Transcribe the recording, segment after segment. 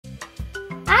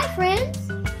friends.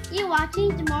 You're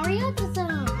watching the Mario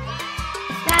Zone.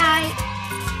 Bye.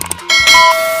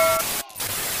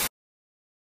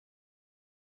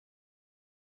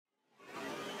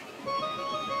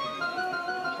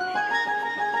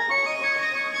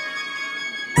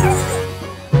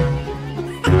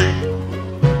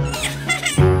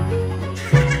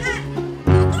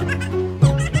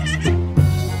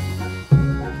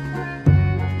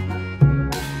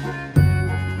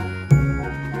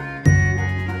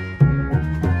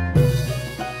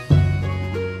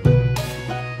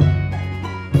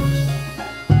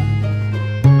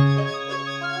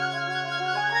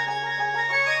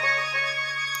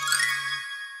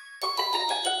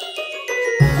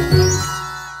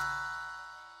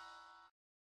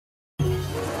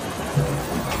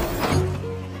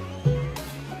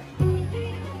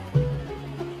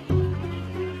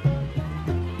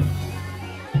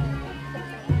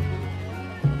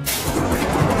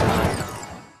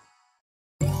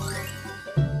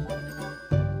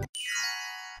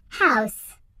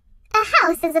 House. A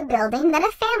house is a building that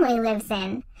a family lives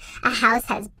in. A house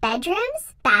has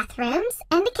bedrooms, bathrooms,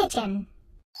 and a kitchen.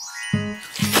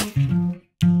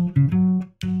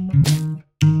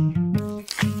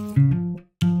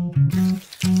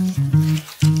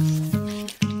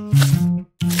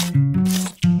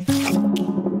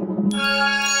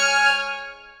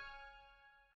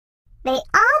 They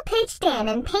all pitched in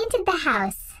and painted the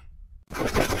house.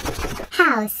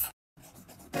 House.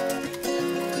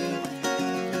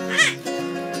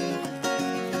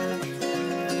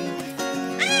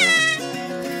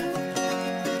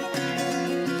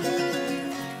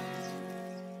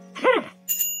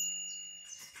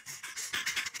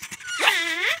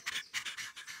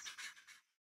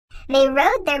 They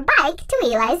rode their bike to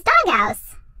Eli's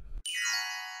doghouse.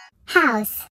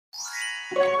 House.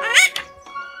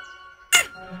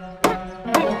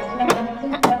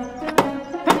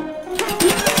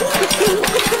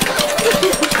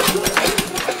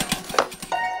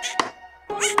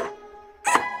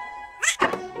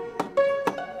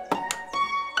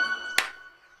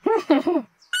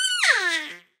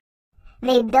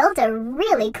 They built a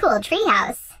really cool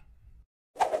treehouse.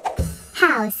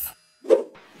 House.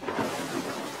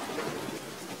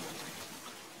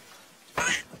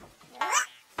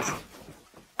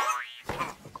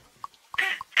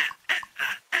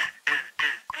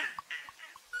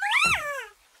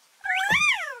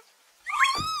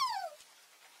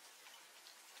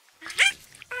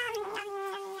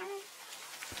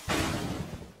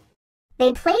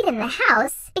 They played in the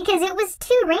house because it was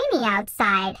too rainy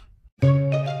outside.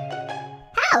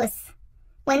 House.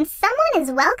 When someone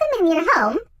is welcome in your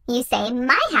home, you say,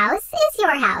 "My house is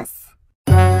your house."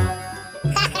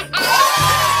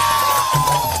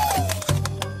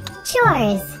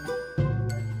 Chores.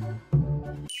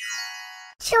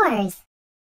 Chores.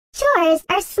 Chores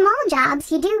are small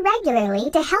jobs you do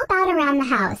regularly to help out around the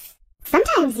house.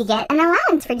 Sometimes you get an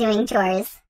allowance for doing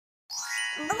chores.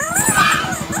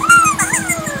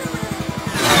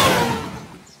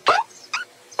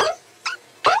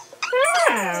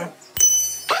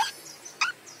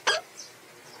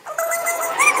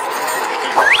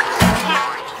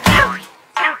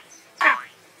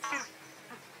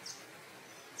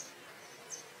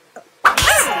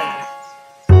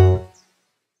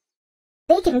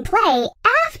 They can play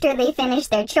after they finish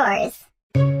their chores.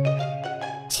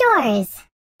 Chores.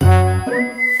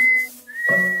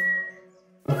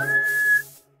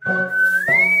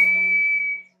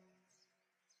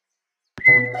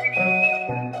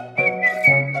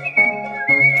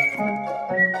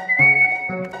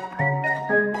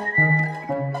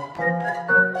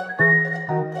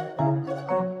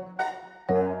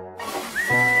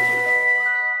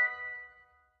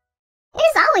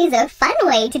 There's always a fun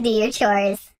way to do your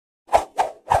chores.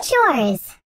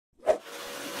 Chores.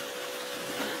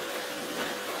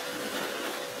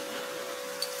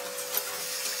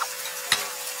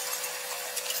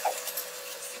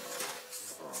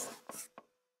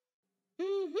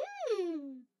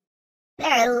 There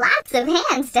are lots of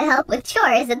hands to help with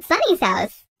chores at Sunny's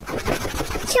house.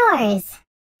 Chores.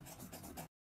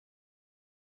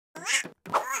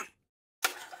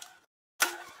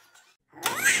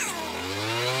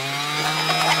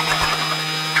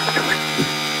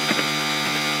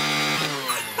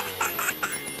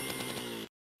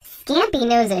 Scampy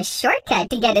knows a shortcut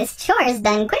to get his chores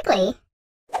done quickly.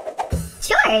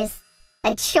 Chores.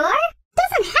 A chore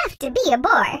doesn't have to be a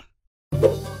bore.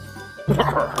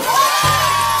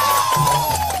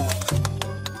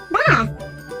 Bath.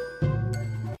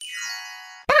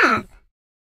 Bath.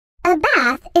 A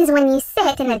bath is when you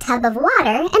sit in a tub of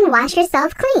water and wash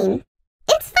yourself clean.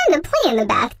 It's fun to play in the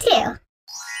bath, too.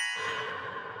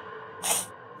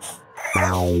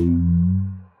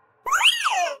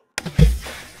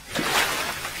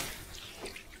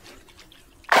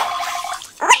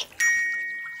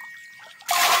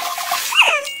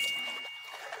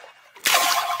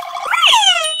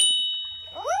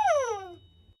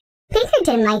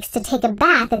 Pinkerton likes to take a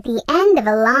bath at the end of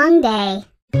a long day.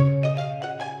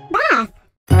 Bath.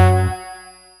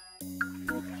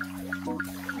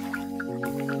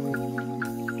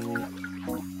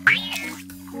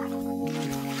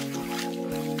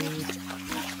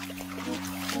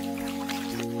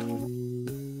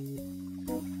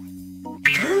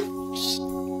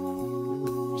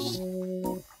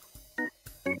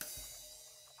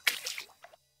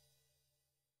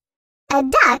 A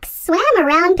duck swam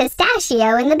around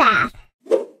Pistachio in the bath.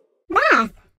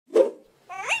 Bath.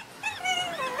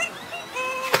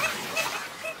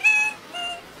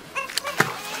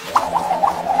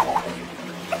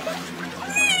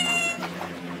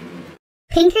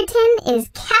 Pinkerton is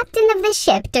captain of the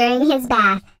ship during his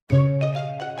bath.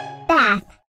 Bath.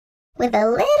 With a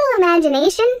little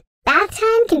imagination, bath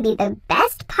time can be the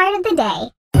best part of the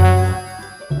day.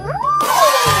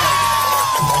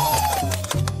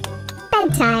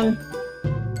 Bedtime.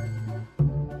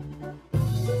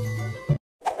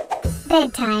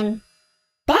 Bedtime.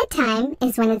 Bedtime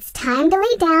is when it's time to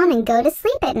lay down and go to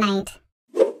sleep at night.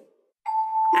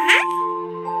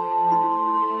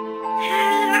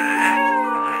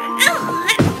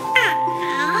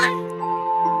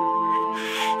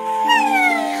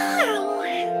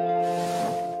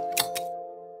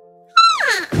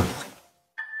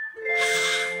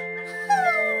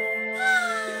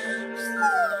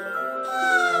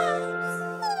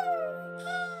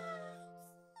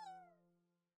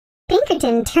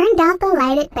 Pinkerton turned out the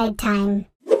light at bedtime.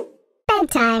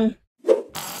 Bedtime.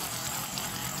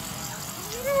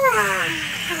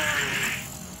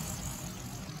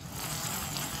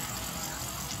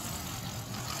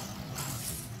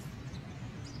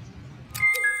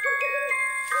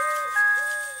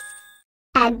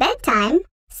 At bedtime,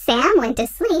 Sam went to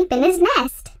sleep in his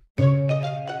nest.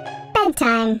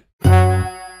 Bedtime.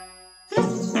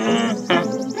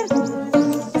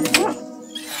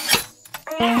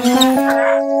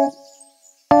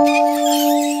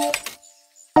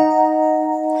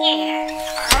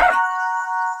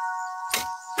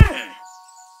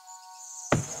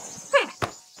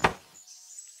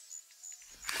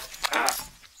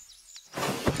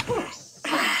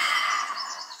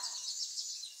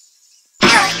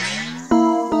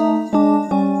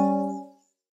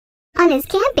 On his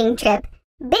camping trip,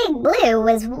 Big Blue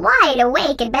was wide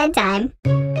awake at bedtime.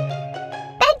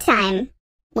 Bedtime.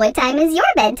 What time is your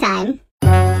bedtime?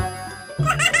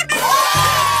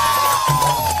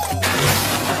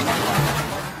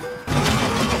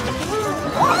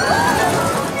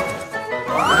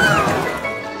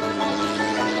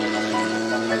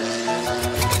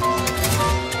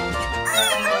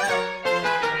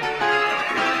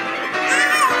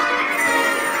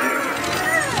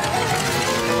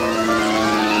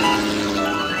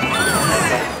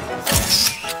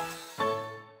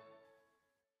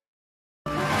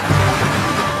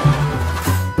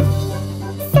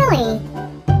 Silly.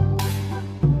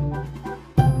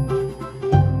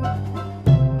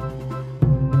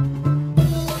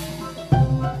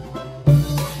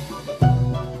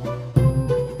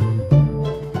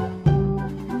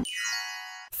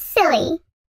 Silly.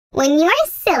 When you're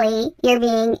silly, you're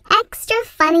being extra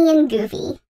funny and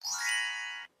goofy.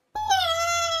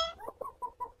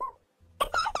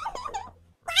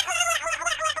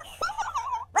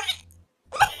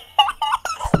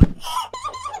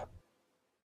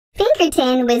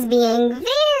 Pinkerton was being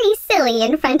very silly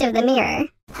in front of the mirror.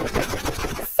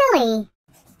 Silly.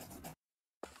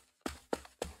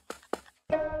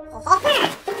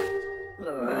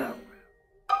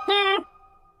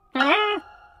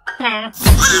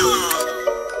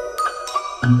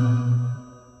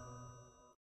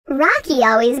 Rocky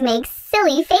always makes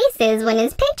silly faces when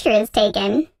his picture is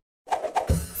taken.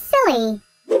 Silly.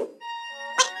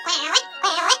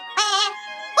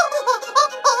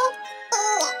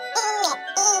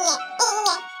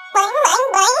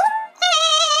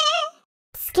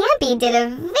 Scampy did a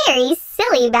very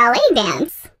silly ballet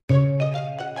dance.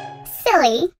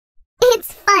 Silly.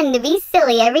 It's fun to be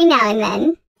silly every now and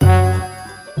then.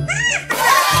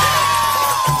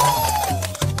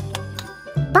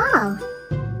 Ball.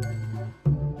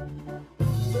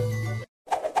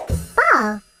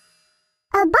 Ball.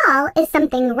 A ball is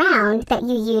something round that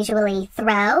you usually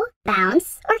throw,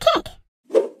 bounce, or kick.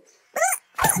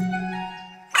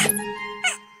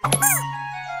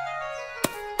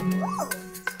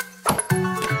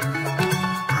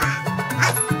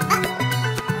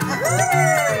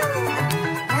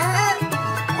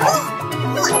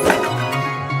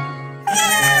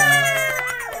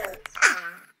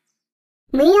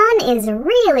 is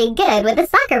really good with a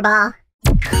soccer ball.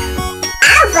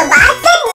 Alphabot